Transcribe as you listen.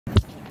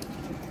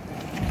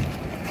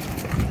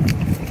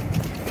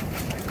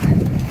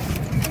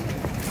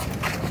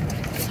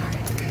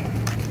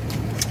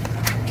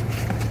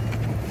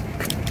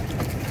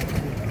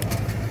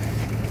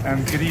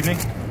Good evening,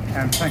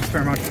 and thanks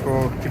very much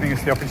for giving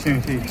us the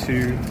opportunity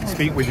to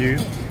speak with you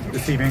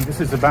this evening.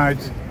 This is about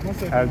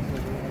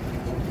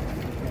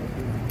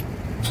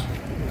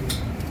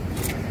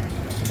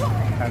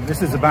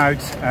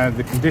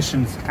the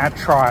conditions at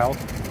trial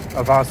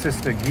of our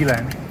sister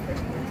Ghislaine.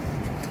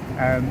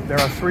 There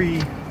are three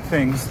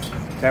things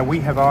that we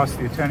have asked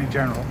the Attorney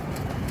General,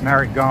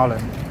 Merrick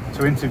Garland,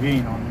 to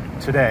intervene on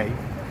today,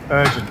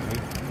 urgently.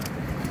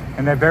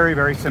 And they're very,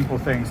 very simple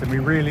things, and we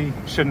really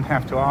shouldn't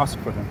have to ask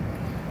for them.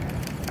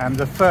 And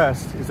the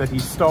first is that he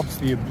stops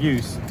the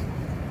abuse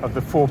of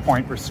the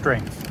 4-point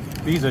restraints.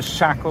 These are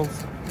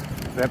shackles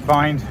that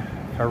bind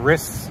her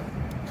wrists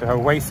to her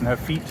waist and her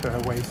feet to her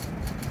waist.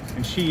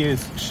 And she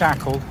is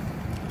shackled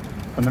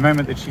from the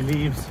moment that she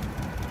leaves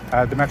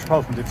the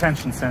Metropolitan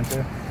Detention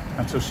Center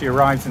until she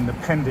arrives in the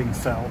pending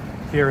cell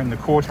here in the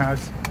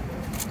courthouse,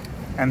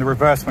 and the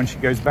reverse when she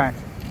goes back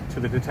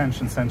to the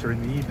detention center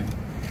in the evening.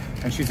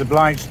 And she's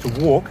obliged to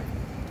walk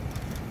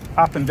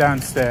up and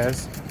down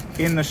stairs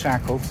in the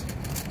shackles,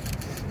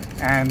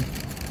 and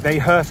they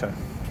hurt her,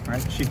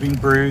 right? She's been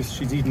bruised,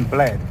 she's even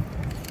bled.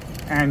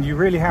 And you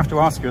really have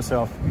to ask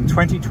yourself, in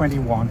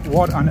 2021,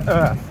 what on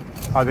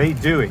earth are they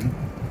doing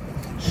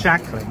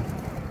shackling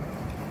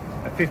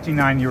a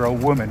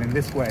 59-year-old woman in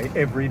this way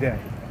every day,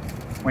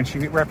 when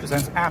she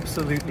represents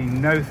absolutely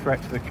no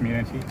threat to the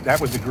community? That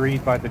was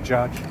agreed by the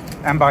judge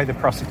and by the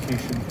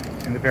prosecution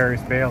in the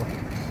various bail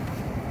hearings.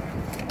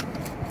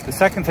 The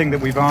second thing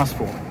that we've asked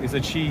for is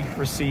that she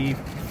receive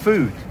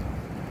food.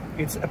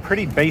 It's a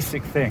pretty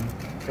basic thing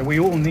that we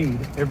all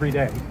need every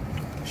day.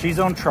 She's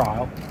on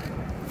trial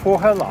for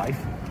her life,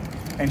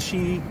 and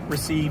she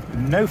received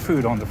no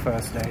food on the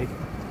first day.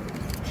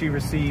 She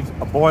receives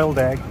a boiled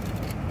egg.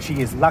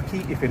 She is lucky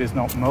if it is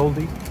not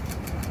moldy.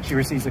 She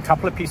receives a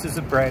couple of pieces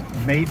of bread,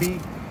 maybe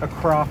a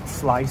Kraft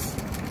slice,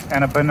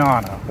 and a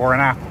banana or an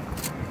apple.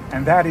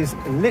 And that is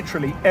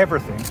literally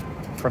everything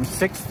from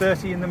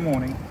 6:30 in the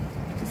morning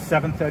to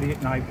 7:30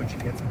 at night when she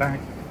gets back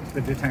to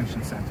the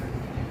detention center.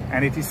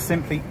 And it is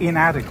simply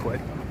inadequate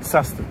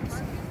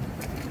sustenance.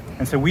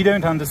 And so we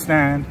don't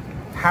understand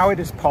how it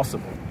is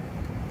possible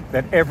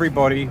that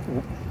everybody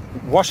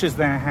washes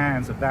their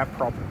hands of that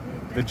problem.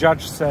 The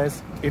judge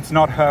says it's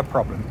not her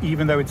problem,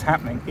 even though it's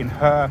happening in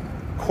her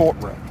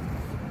courtroom.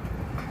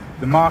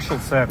 The Marshal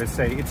Service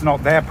say it's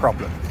not their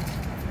problem.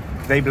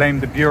 They blame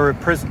the Bureau of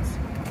Prisons.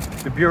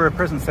 The Bureau of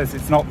Prisons says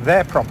it's not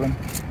their problem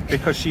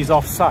because she's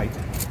off-site.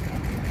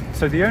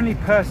 So the only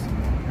person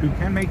who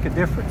can make a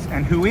difference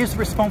and who is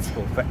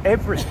responsible for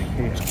everything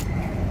here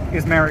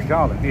is Merrick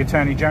Garland, the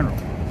Attorney General,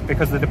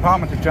 because the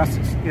Department of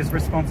Justice is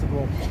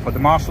responsible for the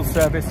Marshal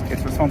Service,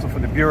 it's responsible for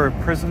the Bureau of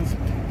Prisons,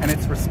 and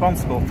it's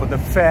responsible for the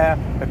fair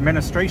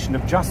administration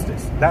of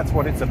justice. That's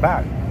what it's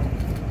about.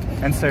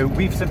 And so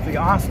we've simply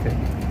asked him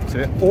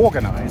to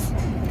organize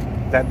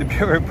that the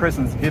Bureau of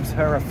Prisons gives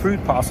her a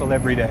food parcel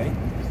every day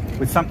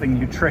with something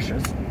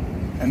nutritious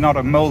and not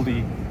a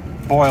moldy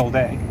boiled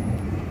egg.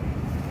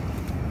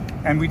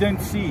 And we don't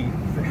see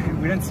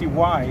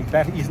why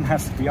that even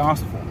has to be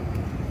asked for.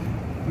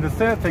 And the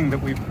third thing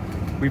that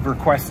we've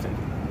requested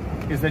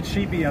is that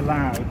she be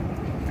allowed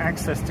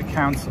access to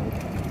counsel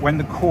when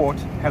the court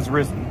has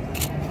risen.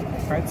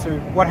 Right? So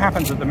what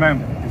happens at the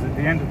moment is, at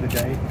the end of the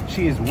day,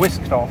 she is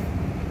whisked off,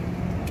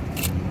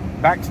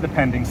 back to the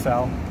pending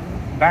cell,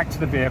 back to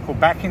the vehicle,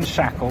 back in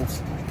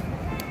shackles,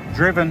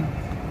 driven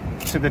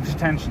to the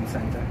detention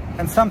center.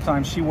 And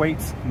sometimes she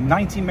waits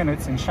 90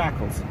 minutes in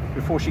shackles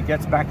before she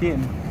gets back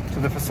in to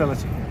the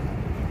facility.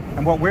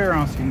 And what we're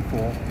asking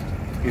for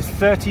is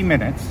 30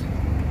 minutes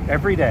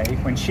every day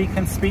when she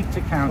can speak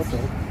to counsel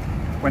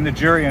when the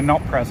jury are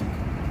not present.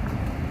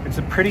 It's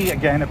a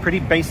pretty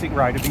basic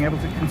right of being able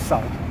to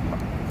consult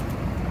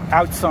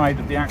outside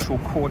of the actual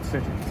court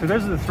sitting. So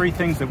those are the three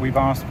things that we've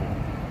asked for.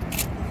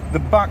 The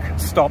buck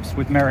stops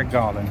with Merrick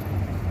Garland.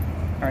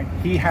 Right?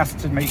 He has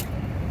to make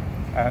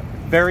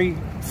very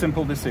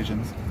simple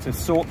decisions to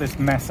sort this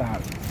mess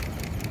out.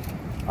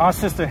 Our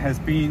sister has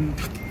been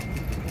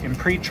in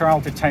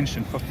pre-trial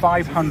detention for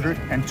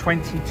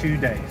 522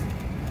 days.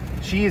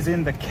 She is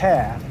in the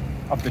care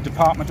of the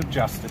Department of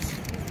Justice,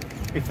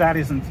 if that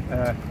isn't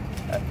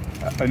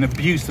an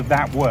abuse of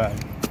that word.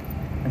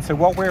 And so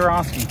what we're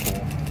asking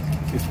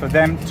for is for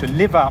them to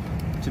live up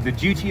to the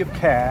duty of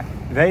care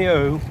they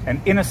owe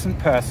an innocent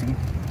person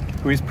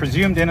who is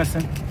presumed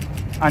innocent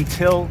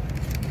until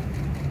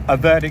a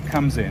verdict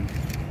comes in.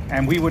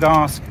 And we would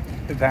ask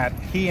that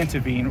he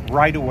intervene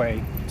right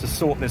away to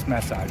sort this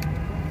mess out.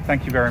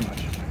 Thank you very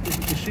much.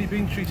 Is she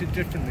being treated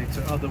differently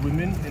to other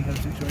women in her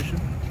situation?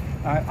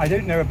 I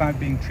don't know about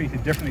being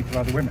treated differently to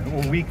other women.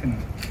 All we can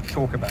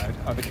talk about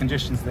are the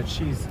conditions that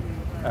she's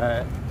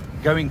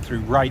going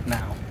through right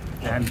now,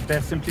 and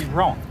they're simply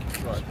wrong.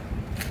 Right.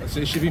 So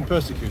is she being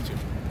persecuted?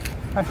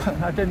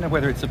 I don't know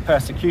whether it's a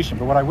persecution,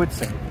 but what I would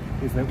say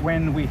is that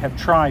when we have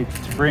tried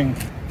to bring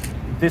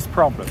this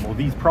problem or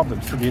these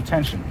problems to the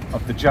attention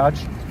of the judge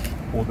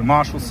or the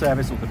Marshal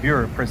Service or the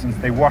Bureau of Prisons,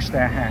 they wash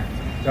their hands.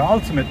 So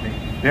ultimately,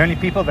 the only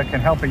people that can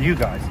help are you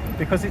guys,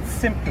 because it's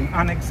simply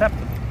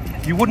unacceptable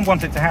You wouldn't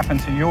want it to happen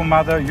to your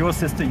mother, your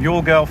sister,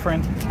 your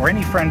girlfriend, or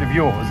any friend of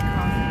yours.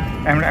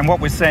 And what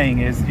we're saying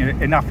is,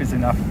 enough is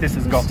enough. This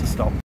has got to stop.